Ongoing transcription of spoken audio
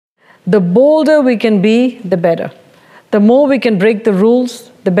The bolder we can be, the better. The more we can break the rules,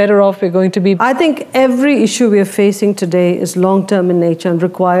 the better off we're going to be. I think every issue we are facing today is long-term in nature and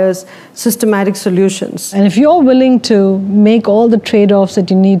requires systematic solutions. And if you're willing to make all the trade-offs that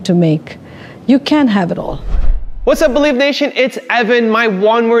you need to make, you can have it all. What's up, Believe Nation? It's Evan. My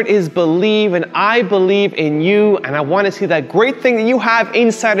one word is believe, and I believe in you, and I want to see that great thing that you have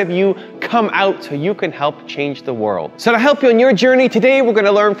inside of you come out so you can help change the world. So to help you on your journey, today we're going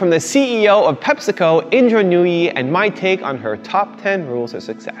to learn from the CEO of PepsiCo, Indra Nooyi, and my take on her top 10 rules of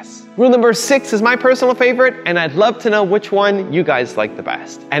success. Rule number 6 is my personal favorite, and I'd love to know which one you guys like the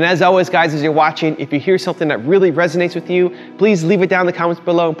best. And as always, guys, as you're watching, if you hear something that really resonates with you, please leave it down in the comments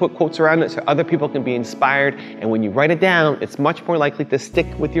below and put quotes around it so other people can be inspired. And when you write it down, it's much more likely to stick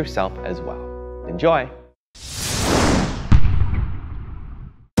with yourself as well. Enjoy.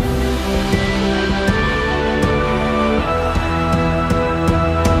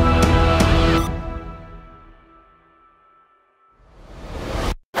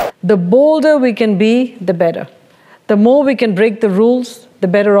 The bolder we can be, the better. The more we can break the rules, the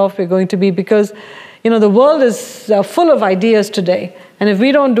better off we're going to be, because the world is full of ideas today. And if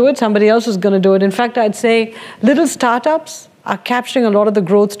we don't do it, somebody else is going to do it. In fact, I'd say little startups are capturing a lot of the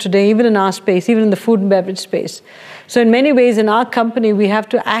growth today, even in our space, even in the food and beverage space. So in many ways, in our company, we have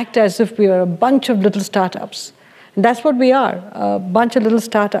to act as if we are a bunch of little startups. And that's what we are, a bunch of little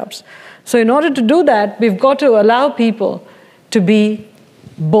startups. So in order to do that, we've got to allow people to be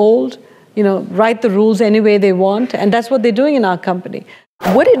bold, write the rules any way they want, and that's what they're doing in our company.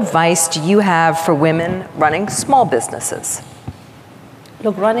 What advice do you have for women running small businesses?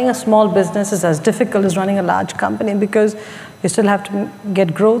 Look, running a small business is as difficult as running a large company because you still have to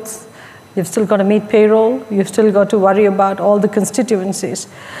get growth, you've still got to meet payroll, you've still got to worry about all the constituencies.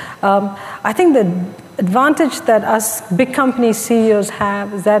 I think the advantage that us big company CEOs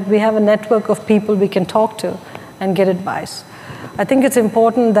have is that we have a network of people we can talk to and get advice. I think it's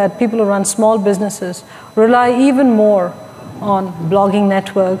important that people who run small businesses rely even more on blogging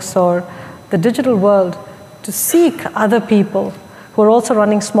networks or the digital world to seek other people who are also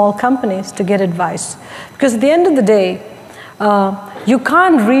running small companies to get advice. Because at the end of the day, you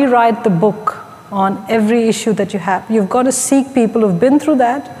can't rewrite the book on every issue that you have. You've got to seek people who've been through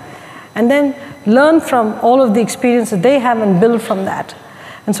that and then learn from all of the experiences they have and build from that.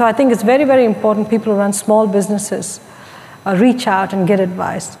 And so I think it's very, very important people who run small businesses reach out and get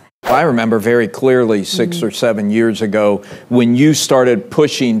advice. I remember very clearly 6 or 7 years ago when you started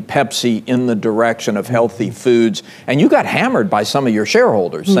pushing Pepsi in the direction of healthy foods, and you got hammered by some of your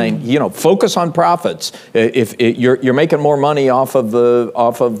shareholders saying, focus on profits. If you're making more money off of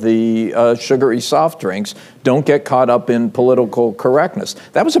the sugary soft drinks, don't get caught up in political correctness.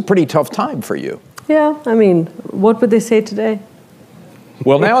 That was a pretty tough time for you. Yeah, I mean, what would they say today?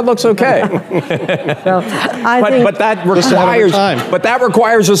 Well, now it looks okay. But that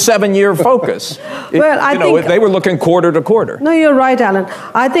requires a 7-year focus. They were looking quarter to quarter. No, you're right, Alan.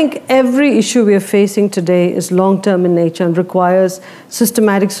 I think every issue we are facing today is long-term in nature and requires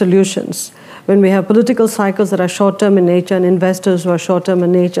systematic solutions. When we have political cycles that are short-term in nature and investors who are short-term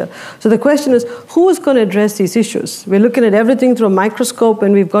in nature. So the question is, who is going to address these issues? We're looking at everything through a microscope,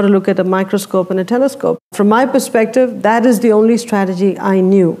 and we've got to look at a microscope and a telescope. From my perspective, that is the only strategy I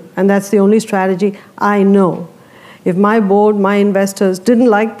knew, and that's the only strategy I know. If my board, my investors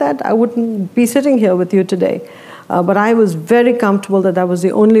didn't like that, I wouldn't be sitting here with you today. But I was very comfortable that that was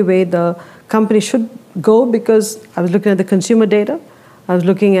the only way the company should go, because I was looking at the consumer data, I was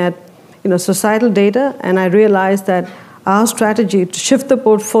looking at societal data, and I realized that our strategy to shift the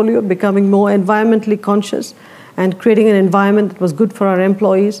portfolio, becoming more environmentally conscious and creating an environment that was good for our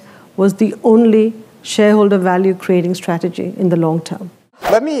employees was the only shareholder value creating strategy in the long term.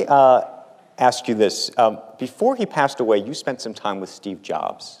 Let me ask you this. Before he passed away, you spent some time with Steve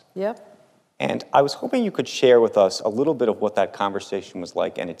Jobs. Yep. And I was hoping you could share with us a little bit of what that conversation was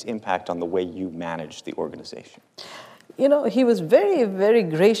like and its impact on the way you managed the organization. He was very, very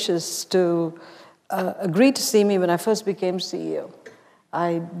gracious to agree to see me when I first became CEO.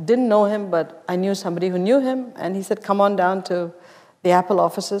 I didn't know him, but I knew somebody who knew him, and he said, come on down to the Apple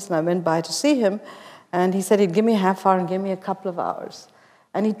offices, and I went by to see him, and he said he'd give me a half hour and give me a couple of hours.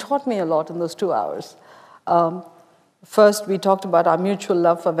 And he taught me a lot in those 2 hours. First, we talked about our mutual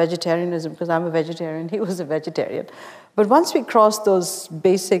love for vegetarianism, because I'm a vegetarian, he was a vegetarian. But once we crossed those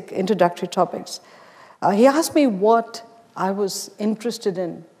basic introductory topics, he asked me what I was interested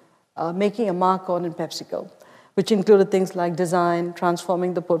in making a mark on in PepsiCo, which included things like design,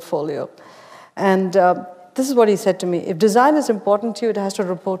 transforming the portfolio. And this is what he said to me: if design is important to you, it has to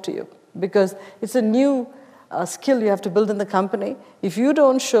report to you, because it's a new skill you have to build in the company. If you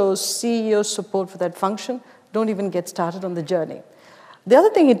don't show CEO support for that function, don't even get started on the journey. The other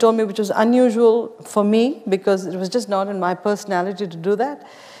thing he told me, which was unusual for me, because it was just not in my personality to do that,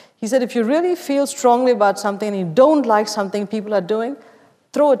 he said, if you really feel strongly about something and you don't like something people are doing,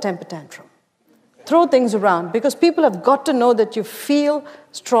 throw a temper tantrum. Throw things around, because people have got to know that you feel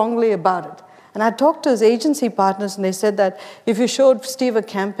strongly about it. And I talked to his agency partners, and they said that if you showed Steve a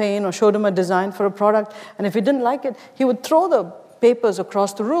campaign or showed him a design for a product, and if he didn't like it, he would throw the papers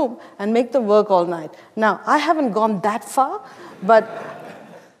across the room and make them work all night. Now, I haven't gone that far, but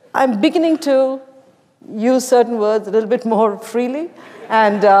I'm beginning to use certain words a little bit more freely,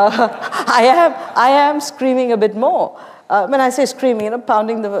 and I am screaming a bit more. When I say screaming,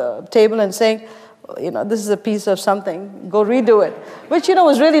 pounding the table and saying, this is a piece of something, go redo it, which,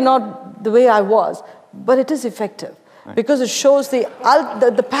 was really not the way I was, but it is effective, right, because it shows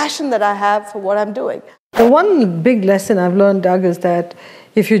the passion that I have for what I'm doing. The one big lesson I've learned, Doug, is that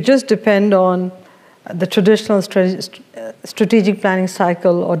if you just depend on the traditional strategic planning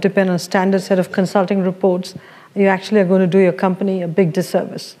cycle or depend on a standard set of consulting reports, you actually are going to do your company a big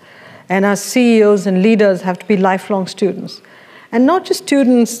disservice. And our CEOs and leaders have to be lifelong students. And not just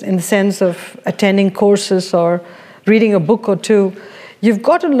students in the sense of attending courses or reading a book or two. You've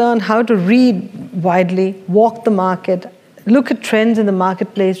got to learn how to read widely, walk the market, look at trends in the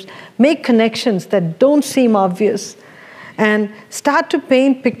marketplace, make connections that don't seem obvious, and start to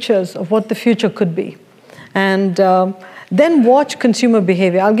paint pictures of what the future could be. And then watch consumer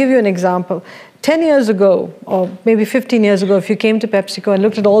behavior. I'll give you an example. 10 years ago, or maybe 15 years ago, if you came to PepsiCo and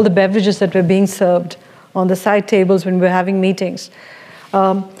looked at all the beverages that were being served on the side tables when we were having meetings,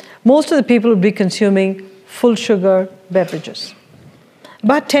 most of the people would be consuming full sugar beverages.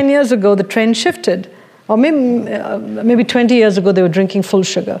 But 10 years ago, the trend shifted. Or maybe 20 years ago, they were drinking full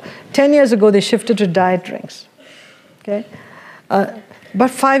sugar. 10 years ago, they shifted to diet drinks. Okay? But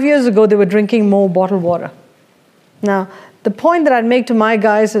 5 years ago, they were drinking more bottled water. Now, the point that I'd make to my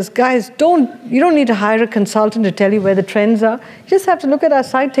guys is, guys, you don't need to hire a consultant to tell you where the trends are. You just have to look at our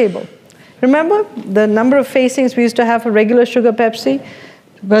side table. Remember the number of facings we used to have for regular sugar Pepsi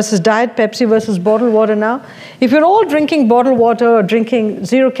versus diet Pepsi versus bottled water now? If you're all drinking bottled water or drinking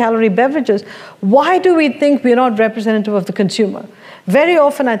zero-calorie beverages, why do we think we're not representative of the consumer? Very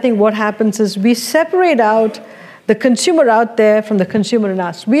often, I think what happens is we separate out the consumer out there from the consumer in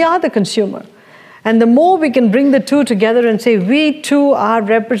us. We are the consumer. And the more we can bring the two together and say, we too are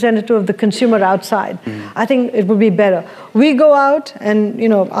representative of the consumer outside, I think it would be better. We go out and,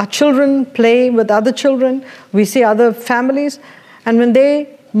 our children play with other children. We see other families. And when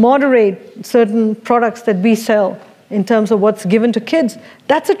they moderate certain products that we sell in terms of what's given to kids,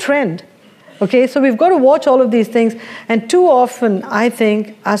 that's a trend. Okay, so we've got to watch all of these things. And too often, I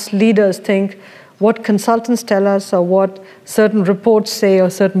think, us leaders think what consultants tell us or what certain reports say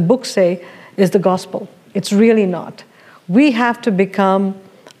or certain books say is the gospel. It's really not. We have to become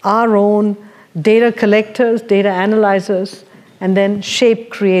our own data collectors, data analyzers, and then shape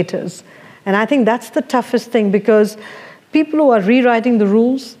creators. And I think that's the toughest thing, because people who are rewriting the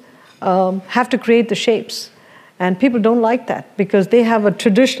rules have to create the shapes. And people don't like that because they have a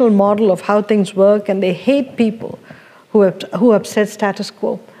traditional model of how things work, and they hate people who upset status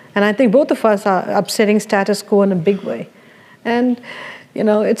quo. And I think both of us are upsetting status quo in a big way. And,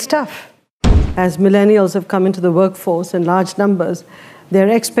 it's tough. As millennials have come into the workforce in large numbers, their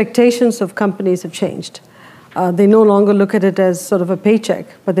expectations of companies have changed. They no longer look at it as sort of a paycheck,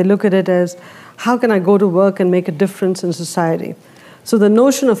 but they look at it as, how can I go to work and make a difference in society? So the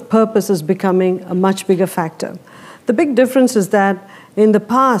notion of purpose is becoming a much bigger factor. The big difference is that in the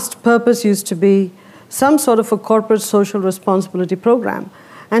past, purpose used to be some sort of a corporate social responsibility program.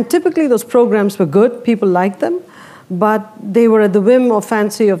 And typically those programs were good, people liked them, but they were at the whim or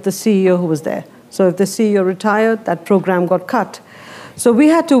fancy of the CEO who was there. So if the CEO retired, that program got cut. So we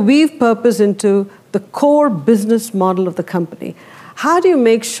had to weave purpose into the core business model of the company. How do you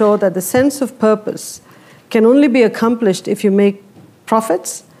make sure that the sense of purpose can only be accomplished if you make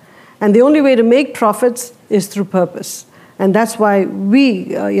profits? And the only way to make profits is through purpose. And that's why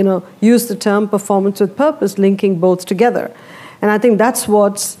we use the term performance with purpose, linking both together. And I think that's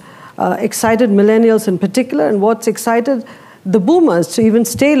what's excited millennials in particular, and what's excited the boomers to even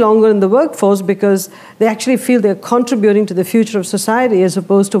stay longer in the workforce, because they actually feel they're contributing to the future of society as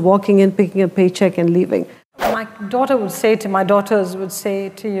opposed to walking in, picking a paycheck and leaving. My daughters would say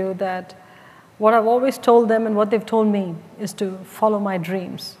to you that what I've always told them and what they've told me is to follow my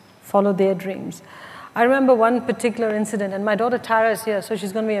dreams, follow their dreams. I remember one particular incident, and my daughter Tara is here, so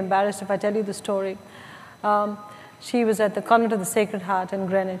she's going to be embarrassed if I tell you the story. She was at the Convent of the Sacred Heart in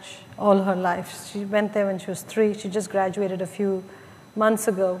Greenwich all her life. She went there when she was 3. She just graduated a few months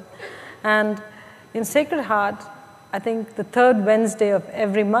ago. And in Sacred Heart, I think the 3rd Wednesday of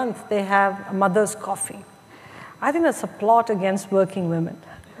every month, they have a mother's coffee. I think that's a plot against working women.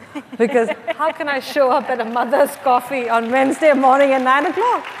 Because how can I show up at a mother's coffee on Wednesday morning at 9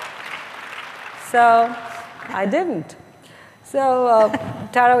 o'clock? So I didn't. So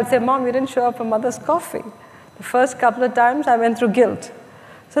Tara would say, Mom, you didn't show up for mother's coffee. The first couple of times, I went through guilt.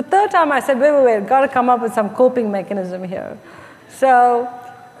 So 3rd time, I said, wait, got to come up with some coping mechanism here. So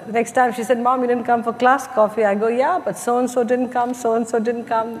the next time she said, Mom, you didn't come for class coffee. I go, yeah, but so-and-so didn't come, so-and-so didn't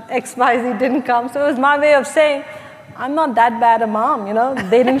come, XYZ didn't come. So it was my way of saying, I'm not that bad a mom, you know.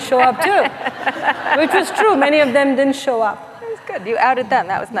 They didn't show up too. Which was true. Many of them didn't show up. That was good. You outed them.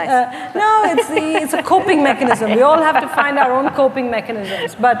 That was nice. No, it's a coping mechanism. We all have to find our own coping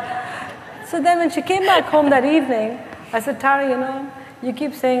mechanisms. But so then when she came back home that evening, I said, Tara, you know, you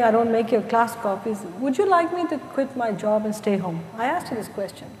keep saying I don't make your class copies. Would you like me to quit my job and stay home? I asked her this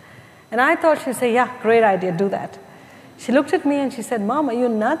question. And I thought she'd say, yeah, great idea, do that. She looked at me and she said, Mom, are you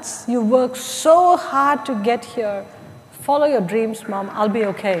nuts? You worked so hard to get here. Follow your dreams, Mom. I'll be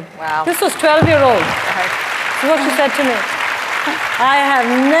okay. Wow. This was 12-year-old. This is what she said to me. I have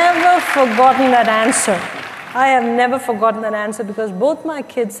never forgotten that answer. I have never forgotten that answer because both my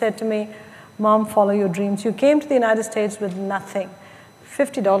kids said to me, Mom, follow your dreams. You came to the United States with nothing,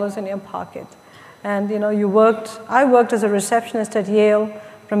 $50 in your pocket. And you know, I worked as a receptionist at Yale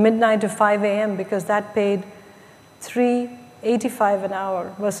from midnight to 5 a.m. because that paid $3.85 an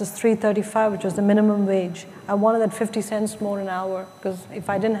hour versus $3.35, which was the minimum wage. I wanted that 50 cents more an hour because if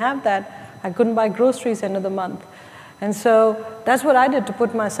I didn't have that, I couldn't buy groceries end of the month. And so that's what I did to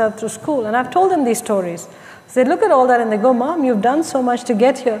put myself through school. And I've told them these stories. So they look at all that and they go, Mom, you've done so much to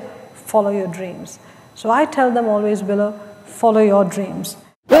get here. Follow your dreams. So I tell them always, Willow, follow your dreams.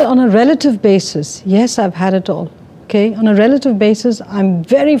 Well, on a relative basis, yes, I've had it all. Okay? On a relative basis, I'm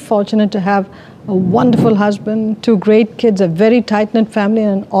very fortunate to have a wonderful husband, 2 great kids, a very tight-knit family,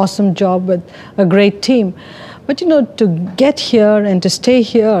 and an awesome job with a great team. But you know, to get here and to stay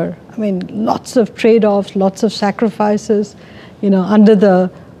here, I mean, lots of trade-offs, lots of sacrifices, you know, under the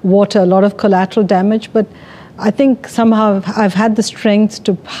water, a lot of collateral damage. But I think somehow I've had the strength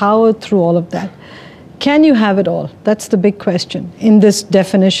to power through all of that. Can you have it all? That's the big question in this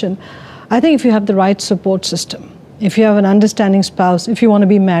definition. I think if you have the right support system, if you have an understanding spouse, if you want to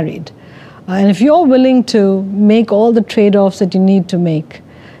be married, and if you're willing to make all the trade-offs that you need to make,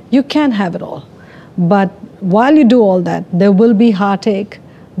 you can have it all. But while you do all that, there will be heartache,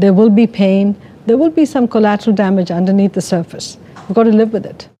 there will be pain, there will be some collateral damage underneath the surface. You've got to live with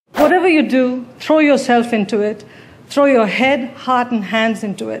it. Whatever you do, throw yourself into it. Throw your head, heart, and hands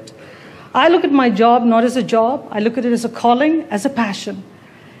into it. I look at my job not as a job. I look at it as a calling, as a passion.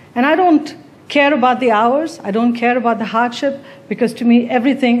 And I don't care about the hours. I don't care about the hardship, because to me,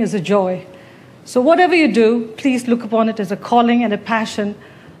 everything is a joy. So whatever you do, please look upon it as a calling and a passion,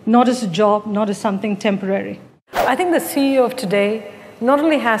 not as a job, not as something temporary. I think the CEO of today not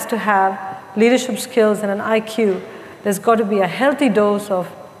only has to have leadership skills and an IQ, there's got to be a healthy dose of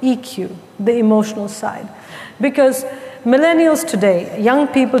EQ, the emotional side. Because millennials today, young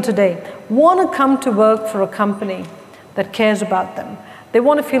people today, want to come to work for a company that cares about them. They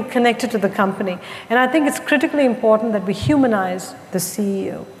want to feel connected to the company. And I think it's critically important that we humanize the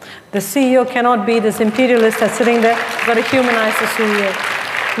CEO. The CEO cannot be this imperialist that's sitting there. We've got to humanize the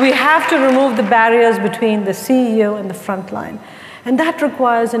CEO. We have to remove the barriers between the CEO and the front line. And that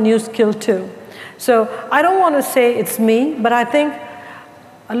requires a new skill too. So I don't want to say it's me, but I think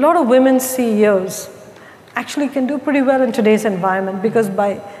a lot of women CEOs actually can do pretty well in today's environment, because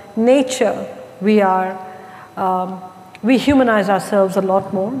by nature we humanize ourselves a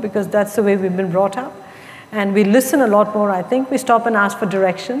lot more, because that's the way we've been brought up. And we listen a lot more, I think. We stop and ask for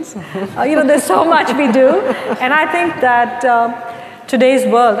directions. You know, there's so much we do. And I think that today's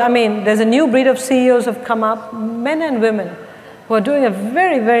world, I mean, there's a new breed of CEOs have come up, men and women, who are doing a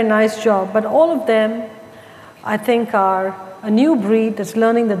very, very nice job. But all of them, I think, are a new breed that's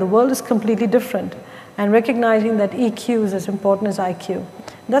learning that the world is completely different and recognizing that EQ is as important as IQ.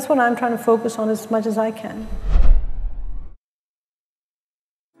 That's what I'm trying to focus on as much as I can.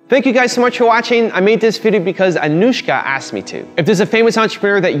 Thank you guys so much for watching. I made this video because Anushka asked me to. If there's a famous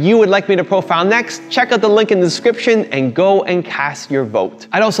entrepreneur that you would like me to profile next, check out the link in the description and go and cast your vote.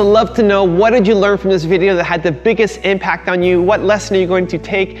 I'd also love to know, what did you learn from this video that had the biggest impact on you? What lesson are you going to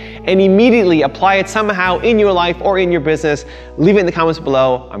take and immediately apply it somehow in your life or in your business? Leave it in the comments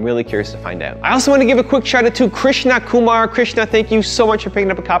below. I'm really curious to find out. I also want to give a quick shout out to Krishna Kumar. Krishna, thank you so much for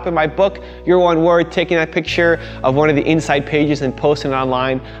picking up a copy of my book, Your One Word, taking that picture of one of the inside pages and posting it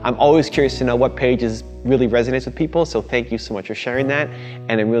online. I'm always curious to know what pages really resonates with people, so thank you so much for sharing that,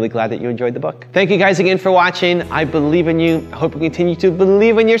 and I'm really glad that you enjoyed the book. Thank you guys again for watching. I believe in you. I hope you continue to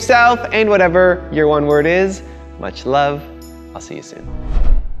believe in yourself and whatever your one word is. Much love. I'll see you soon.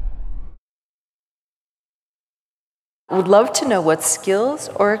 Would love to know what skills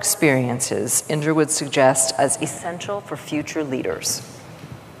or experiences Indra would suggest as essential for future leaders.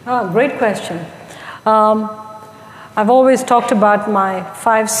 Oh, great question. I've always talked about my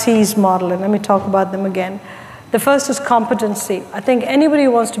 5 C's model, and let me talk about them again. The first is competency. I think anybody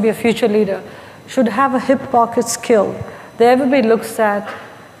who wants to be a future leader should have a hip pocket skill that everybody looks at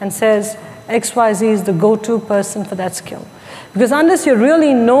and says, XYZ is the go-to person for that skill. Because unless you're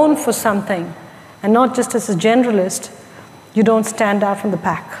really known for something, and not just as a generalist, you don't stand out from the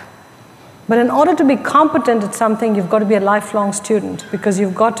pack. But in order to be competent at something, you've got to be a lifelong student, because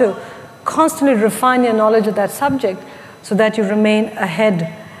you've got to constantly refine your knowledge of that subject so that you remain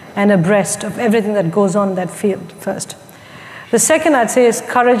ahead and abreast of everything that goes on in that field first. The second, I'd say, is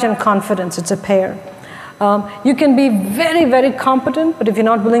courage and confidence. It's a pair. You can be very, very competent, but if you're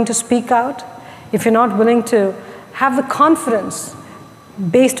not willing to speak out, if you're not willing to have the confidence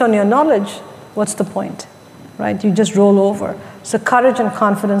based on your knowledge, what's the point, right? You just roll over. So courage and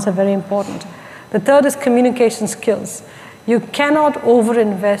confidence are very important. The third is communication skills. You cannot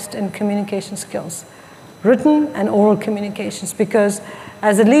overinvest in communication skills, written and oral communications, because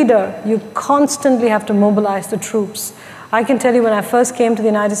as a leader, you constantly have to mobilize the troops. I can tell you, when I first came to the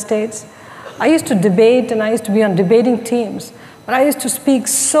United States, I used to debate and I used to be on debating teams, but I used to speak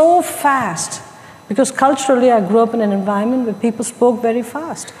so fast because culturally I grew up in an environment where people spoke very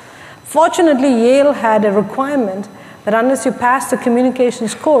fast. Fortunately, Yale had a requirement that unless you passed the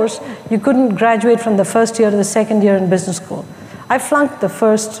communications course, you couldn't graduate from the first year to the second year in business school. I flunked the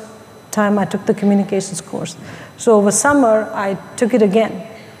first time I took the communications course. So over summer, I took it again,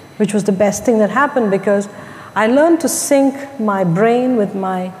 which was the best thing that happened, because I learned to sync my brain with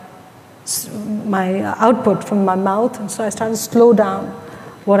my output from my mouth, and so I started to slow down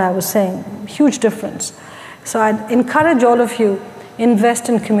what I was saying. Huge difference. So I'd encourage all of you, invest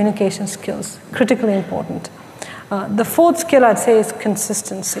in communication skills, critically important. The fourth skill, I'd say, is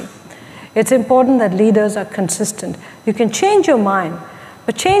consistency. It's important that leaders are consistent. You can change your mind,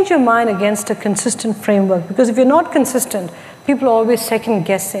 but change your mind against a consistent framework, because if you're not consistent, people are always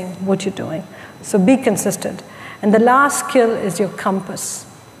second-guessing what you're doing. So be consistent. And the last skill is your compass.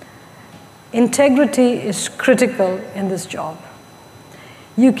 Integrity is critical in this job.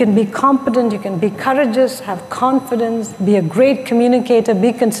 You can be competent, you can be courageous, have confidence, be a great communicator,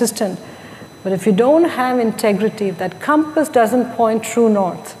 be consistent. But if you don't have integrity, if that compass doesn't point true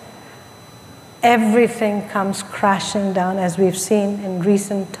north, everything comes crashing down, as we've seen in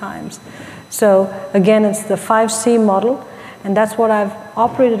recent times. So again, it's the 5C model, and that's what I've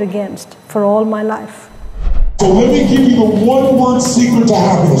operated against for all my life. So let me give you the one-word secret to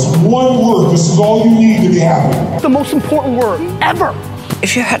happiness. One word. This is all you need to be happy. The most important word ever.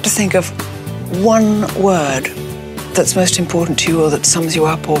 If you had to think of one word that's most important to you, or that sums you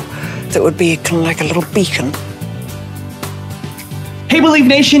up, or that would be kind of like a little beacon. Hey Believe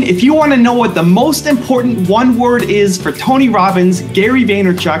Nation, if you want to know what the most important one word is for Tony Robbins, Gary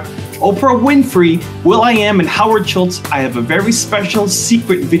Vaynerchuk, Oprah Winfrey, will.i.am, and Howard Schultz, I have a very special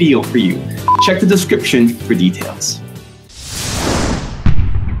secret video for you. Check the description for details.